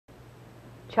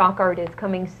Chalk art is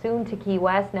coming soon to Key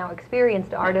West. Now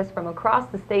experienced artists from across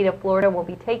the state of Florida will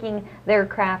be taking their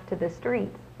craft to the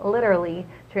streets, literally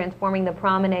transforming the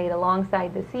promenade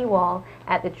alongside the seawall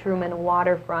at the Truman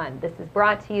waterfront. This is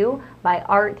brought to you by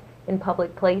Art in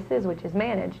Public Places, which is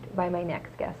managed by my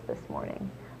next guest this morning.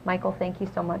 Michael, thank you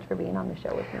so much for being on the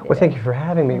show with me today. Well, thank you for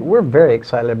having me. We're very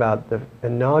excited about the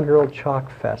inaugural Chalk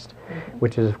Fest,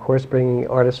 which is, of course, bringing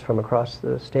artists from across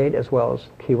the state as well as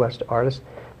Key West artists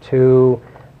to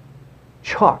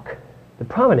chalk the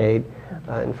promenade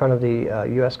in front of the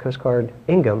U.S. Coast Guard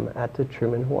Ingham at the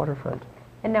Truman waterfront.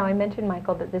 And now I mentioned,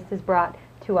 Michael, that this is brought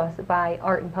to us by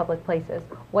Art in Public Places.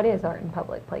 What is Art in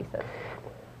Public Places?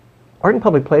 Art in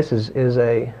Public Places is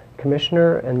a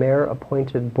commissioner and mayor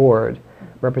appointed board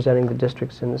representing the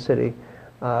districts in the city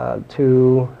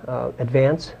to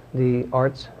advance the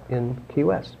arts in Key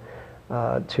West,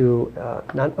 to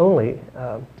not only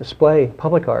display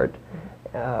public art,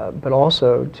 but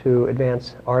also to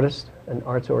advance artists and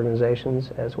arts organizations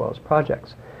as well as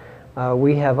projects.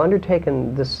 We have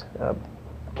undertaken this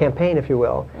campaign, if you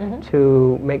will,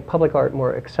 to make public art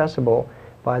more accessible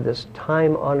by this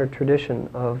time-honored tradition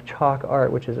of chalk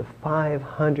art, which is a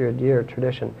 500-year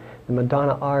tradition. The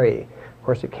Madonna Ari, of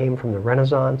course, it came from the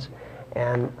Renaissance,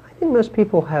 and I think most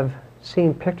people have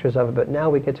seen pictures of it, but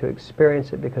now we get to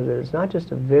experience it because it is not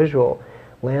just a visual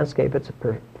landscape, it's a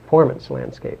performance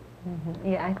landscape.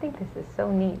 Yeah, I think this is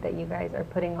so neat that you guys are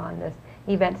putting on this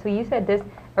event. So you said this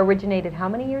originated how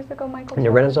many years ago, Michael? In the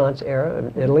Renaissance era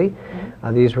of Italy.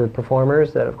 These were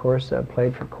performers that, of course,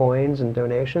 played for coins and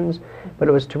donations, but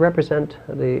it was to represent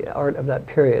the art of that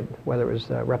period, whether it was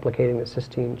replicating the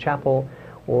Sistine Chapel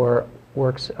or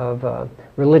works of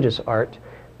religious art.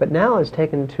 But now it's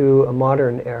taken to a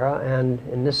modern era, and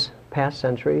in this past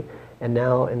century, and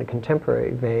now in a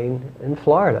contemporary vein in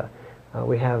Florida.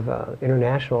 We have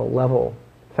international level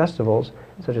festivals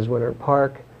such as Winter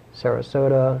Park,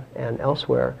 Sarasota, and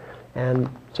elsewhere. And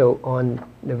so on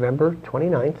November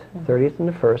 29th, 30th, and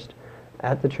the 1st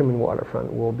at the Truman waterfront,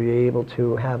 we'll be able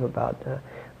to have about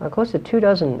close to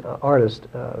 24 artists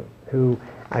who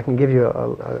I can give you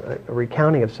a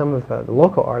recounting of some of the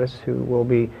local artists who will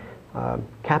be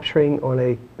capturing on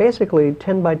a basically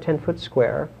 10 by 10 foot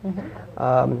square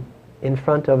in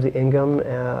front of the Ingham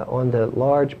on the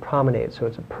large promenade. So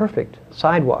it's a perfect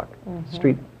sidewalk,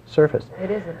 street surface.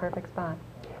 It is a perfect spot.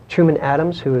 Truman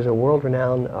Adams, who is a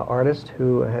world-renowned artist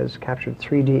who has captured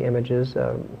 3D images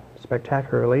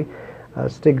spectacularly.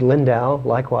 Stig Lindau,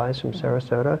 likewise from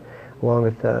Sarasota, along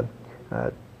with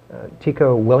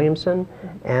Tico Williamson,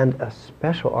 and a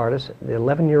special artist, the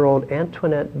 11-year-old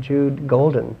Antoinette Jude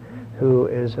Golden, who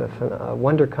is a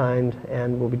wonderkind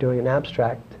and will be doing an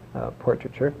abstract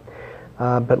portraiture.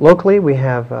 But locally, we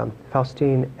have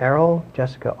Faustine Errol,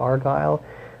 Jessica Argyle,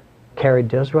 Carrie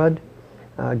Disrud,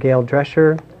 Gail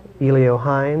Drescher, Elio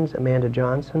Hines, Amanda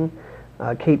Johnson,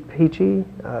 Kate Peachy,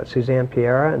 Suzanne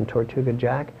Piera and Tortuga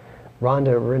Jack,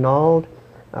 Rhonda Renauld,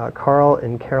 Carl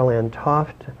and Carol Ann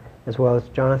Toft, as well as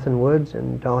Jonathan Woods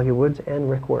and Dahlia Woods and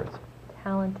Rick Worth.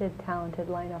 Talented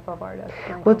lineup of artists.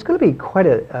 Well, it's going to be quite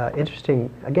a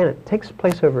interesting, again, it takes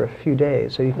place over a few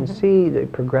days, so you can see the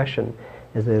progression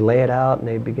as they lay it out and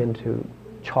they begin to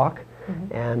chalk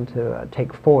and to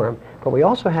take form. But we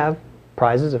also have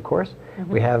prizes, of course.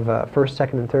 We have first,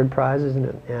 second, and third prizes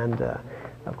and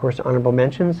of course, honorable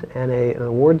mentions and an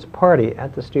awards party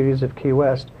at the studios of Key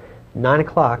West, 9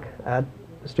 o'clock at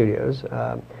the studios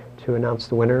to announce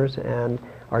the winners. And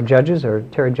our judges are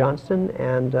Terry Johnston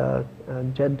and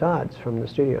Jed Dodds from the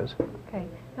studios. Okay.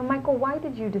 Now, Michael, why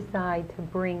did you decide to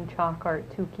bring chalk art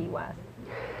to Key West?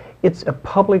 It's a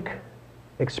public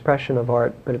expression of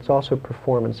art, but it's also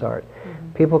performance art.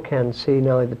 People can see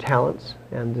not only the talents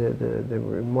and the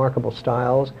remarkable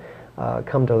styles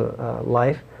come to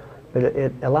life, but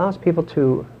it allows people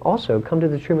to also come to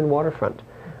the Truman waterfront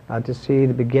to see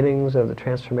the beginnings of the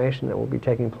transformation that will be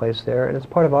taking place there. And it's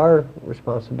part of our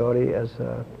responsibility as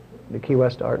the Key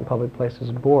West Art and Public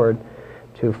Places Board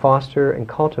to foster and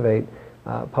cultivate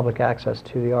public access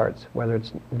to the arts, whether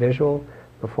it's visual,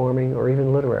 performing, or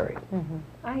even literary.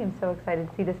 I am so excited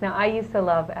to see this. Now, I used to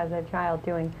love, as a child,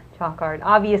 doing chalk art.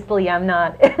 Obviously, I'm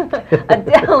not a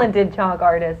talented chalk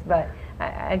artist, but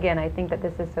again, I think that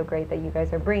this is so great that you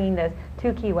guys are bringing this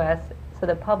to Key West so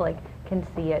the public can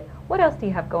see it. What else do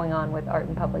you have going on with Art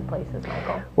in Public Places,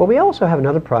 Michael? Well, we also have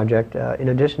another project in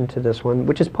addition to this one,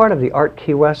 which is part of the Art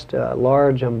Key West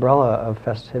large umbrella of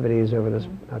festivities over this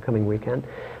coming weekend.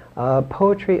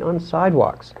 Poetry on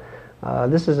Sidewalks.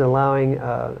 This is allowing,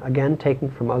 again,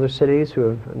 taken from other cities who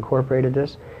have incorporated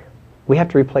this, we have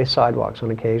to replace sidewalks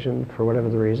on occasion for whatever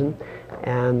the reason,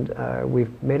 and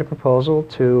we've made a proposal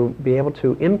to be able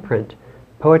to imprint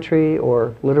poetry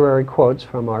or literary quotes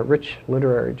from our rich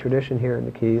literary tradition here in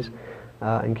the Keys,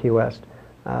 in Key West,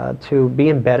 to be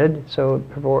embedded, so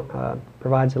it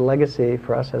provides a legacy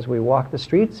for us as we walk the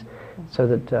streets, so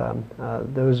that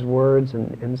those words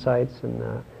and insights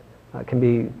and can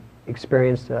be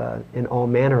experienced in all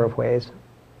manner of ways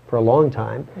for a long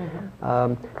time.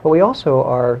 But we also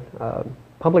are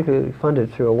publicly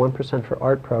funded through a 1% for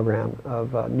Art program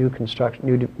of new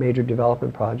major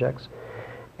development projects,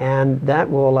 and that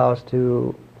will allow us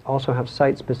to also have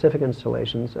site-specific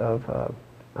installations of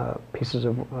pieces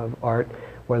of art,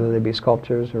 whether they be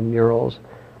sculptures or murals,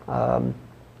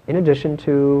 in addition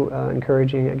to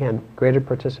encouraging, again, greater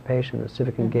participation and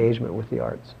civic engagement with the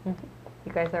arts.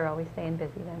 You guys are always staying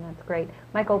busy then, that's great.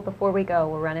 Michael, before we go,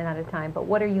 we're running out of time, but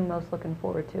what are you most looking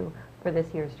forward to for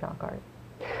this year's Chalk Art?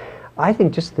 I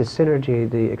think just the synergy,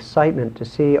 the excitement to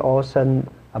see all of a sudden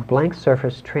a blank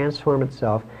surface transform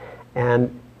itself,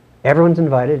 and everyone's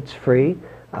invited, it's free,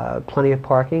 plenty of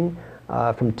parking,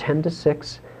 from 10 to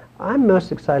 6. I'm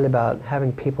most excited about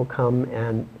having people come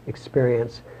and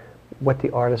experience what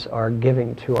the artists are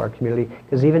giving to our community,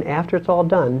 because even after it's all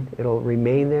done, it'll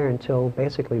remain there until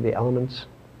basically the elements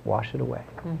wash it away.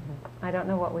 I don't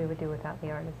know what we would do without the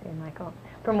artists here, Michael.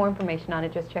 For more information on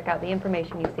it, just check out the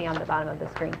information you see on the bottom of the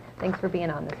screen. Thanks for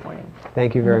being on this morning.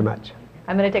 Thank you very much.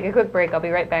 I'm going to take a quick break. I'll be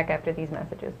right back after these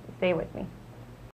messages. Stay with me.